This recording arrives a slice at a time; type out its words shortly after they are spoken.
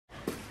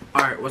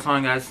Alright, what's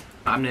on, guys?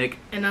 I'm Nick.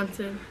 And I'm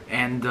Tim.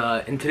 And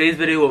in today's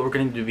video, what we're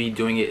going to be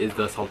doing is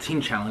the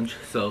Saltine challenge.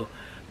 So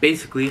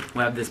basically,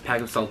 we have this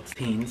pack of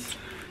Saltines,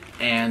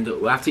 and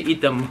we'll have to eat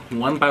them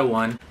one by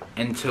one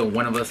until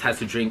one of us has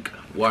to drink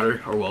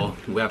water, or well,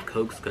 we have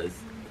Cokes, because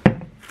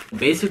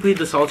basically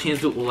the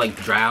Saltines will like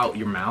dry out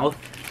your mouth,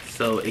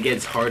 so it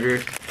gets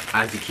harder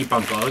as you keep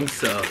on going.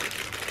 So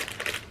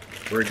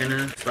we're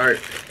gonna start.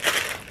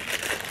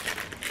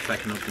 If I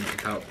can open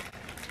it out.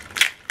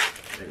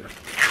 There you go.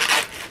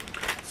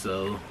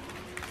 So,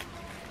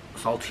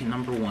 Saltine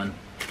number 1.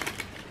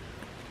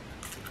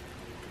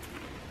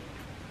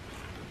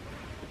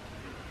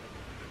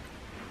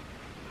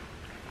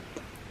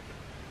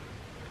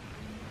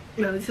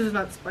 No, this is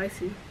not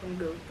spicy. I'm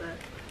good with that.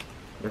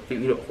 You have to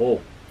eat it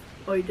whole.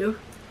 Oh, you do?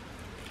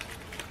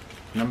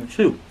 Number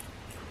 2.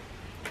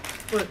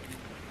 What?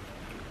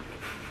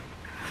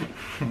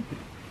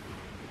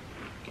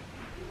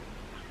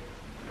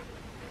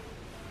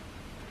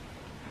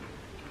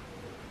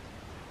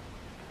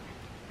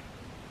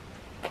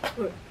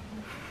 What?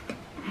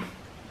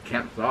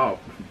 Can't stop.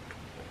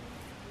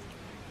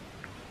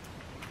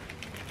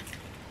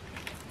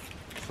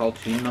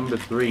 Saltine number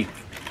 3.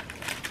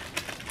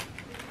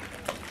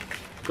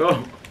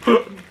 Go.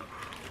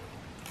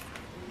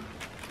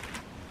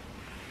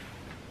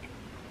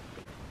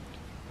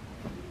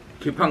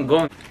 Keep on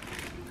going.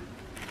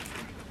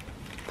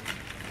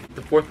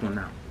 The 4th one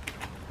now.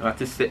 I have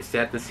to stay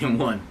at the same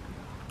one.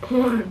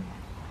 One.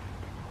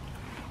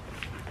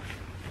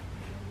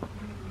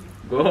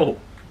 Go.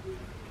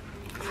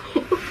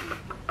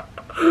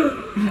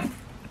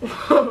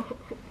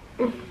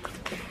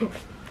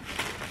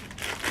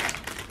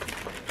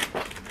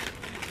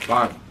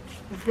 5.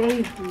 What's wrong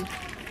with you?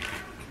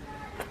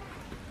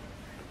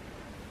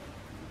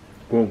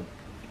 Go.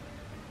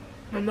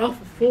 My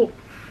mouth is full.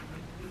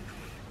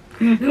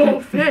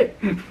 No fit.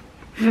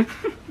 I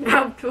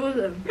have 2 of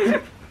them.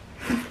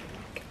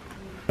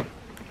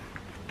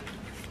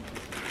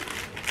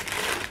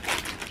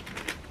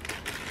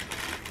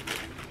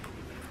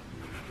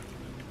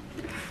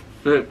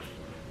 6.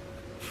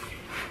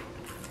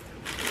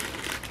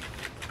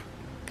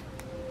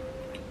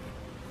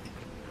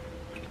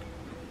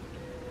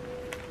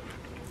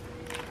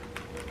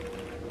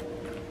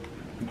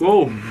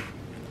 Go.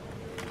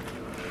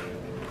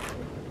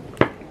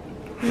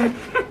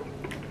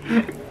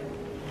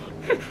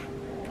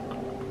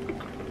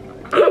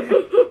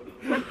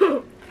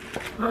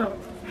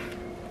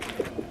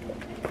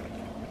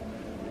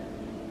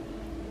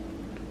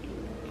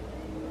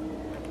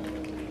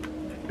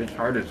 'It's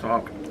hard to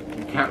talk.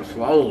 You can't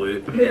swallow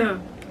it. Yeah.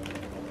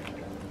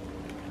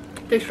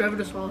 It takes forever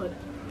to swallow it.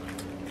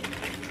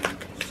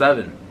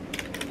 7.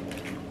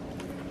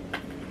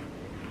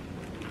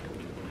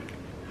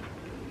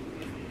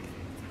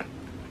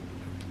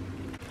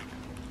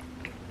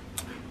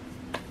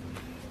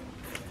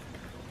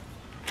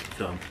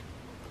 So.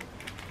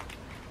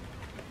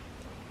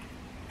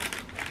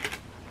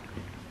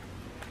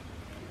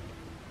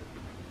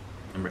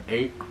 Number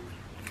 8.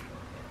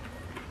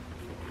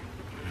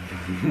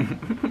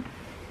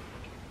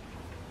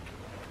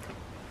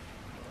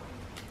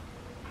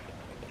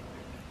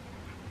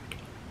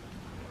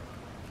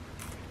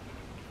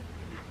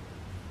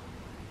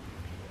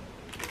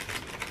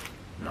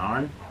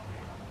 Nine.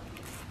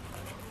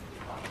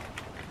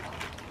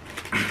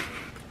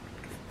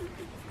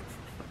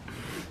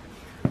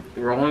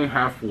 We're only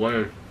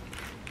halfway.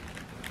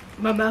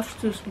 My mouth's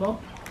too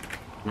small.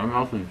 My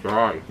mouth is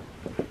dry.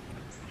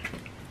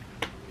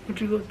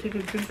 Would you go take a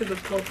drink of the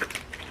Coke?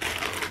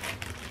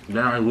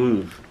 Then I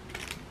lose.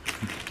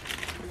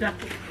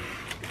 Exactly.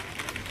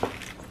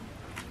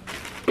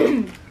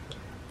 It's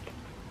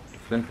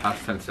been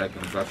past 10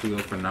 seconds. I have to go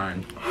for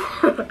 9.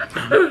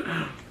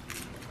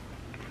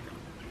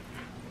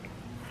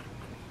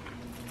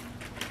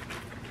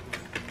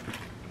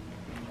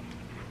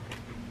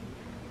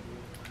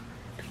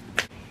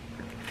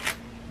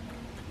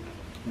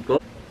 Go.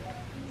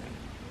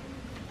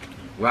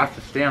 We'll have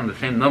to stay on the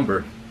same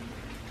number.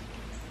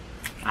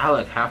 I have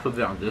like half of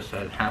it on this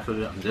side, half of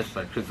it on this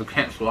side, because I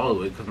can't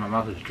swallow it because my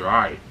mouth is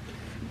dry.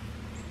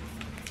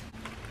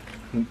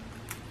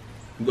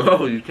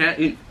 Go, you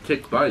can't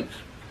take bites.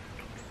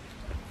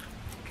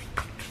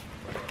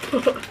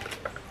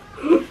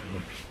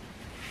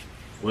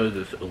 What is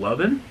this,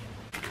 11?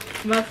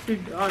 My mouth's too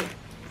dry.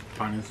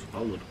 Fine and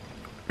swallowed.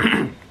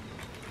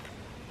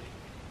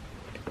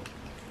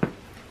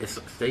 It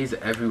stays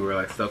everywhere,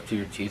 like stuck to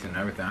your teeth and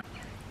everything.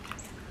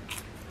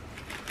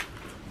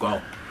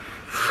 Go.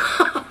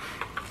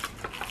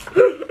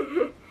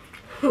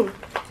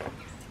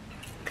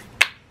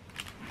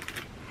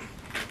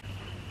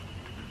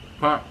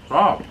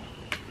 Stop.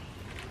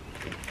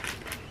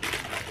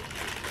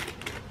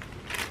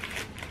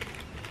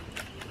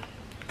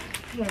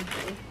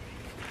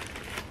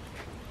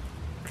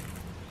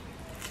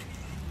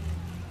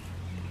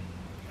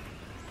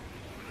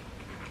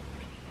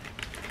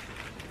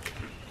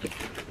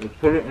 Let's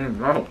put it in his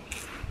mouth.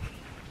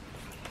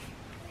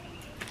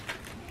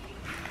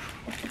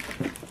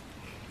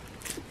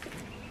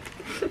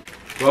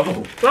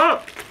 Whoa.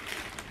 Stop!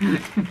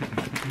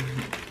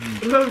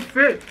 It doesn't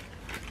fit.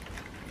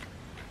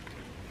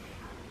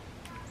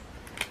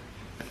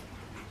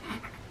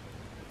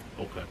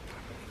 Okay.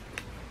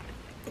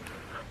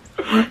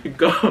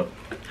 Go.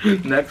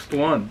 Next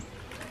one.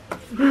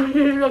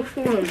 Next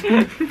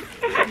one.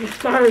 I'm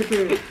sorry for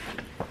it.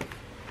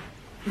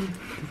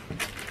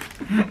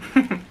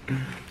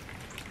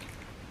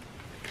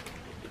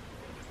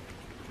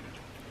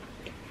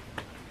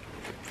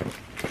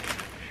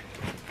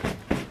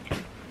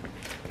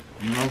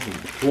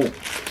 Cool.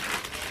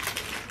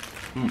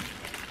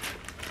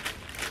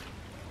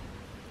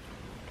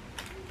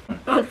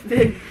 That's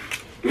big.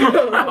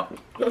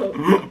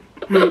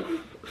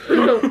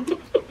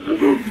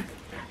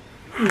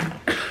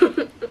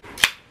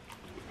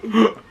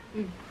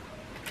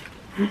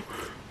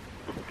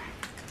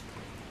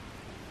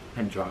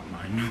 I dropped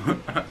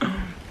mine.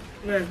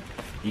 Man.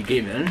 You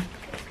gave in?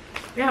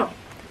 Yeah.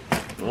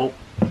 Well.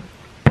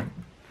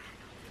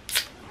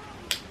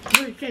 But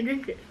you can't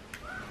drink it.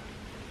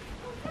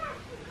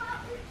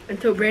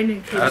 Until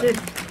Brandon kicks in.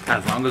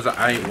 As long as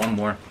I eat one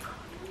more,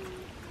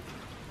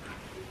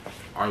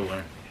 I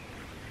win.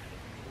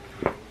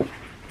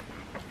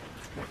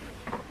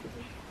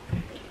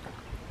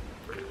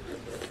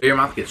 Your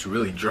mouth gets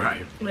really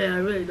dry. Yeah,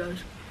 it really does.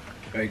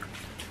 Like,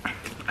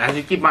 as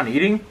you keep on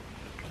eating,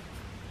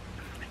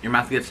 your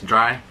mouth gets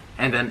dry,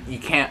 and then you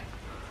can't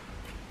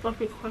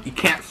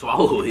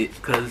swallow it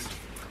because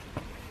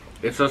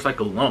it's just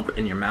like a lump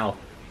in your mouth.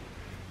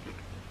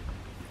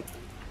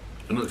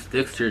 And it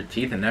sticks to your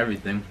teeth and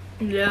everything.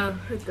 Yeah,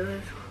 it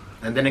does.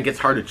 And then it gets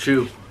hard to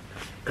chew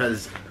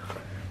because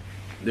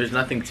there's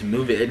nothing to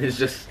move it. It's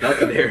just stuck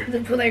there.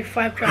 They put like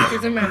 5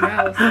 crackers in my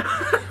mouth.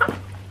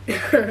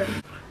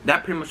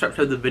 That pretty much wraps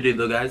up the video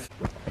though, guys.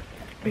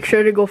 Make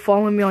sure to go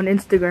follow me on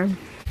Instagram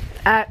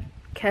at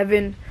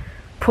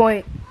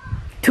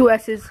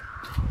Kevin.2S's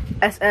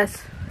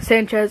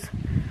Sanchez.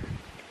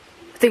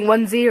 I think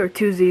 1 Z or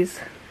 2 Z's.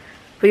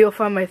 But you'll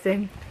find my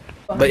thing.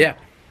 But yeah,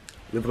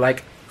 leave a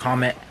like,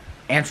 comment,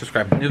 and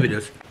subscribe to new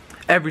videos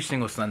every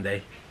single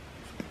Sunday.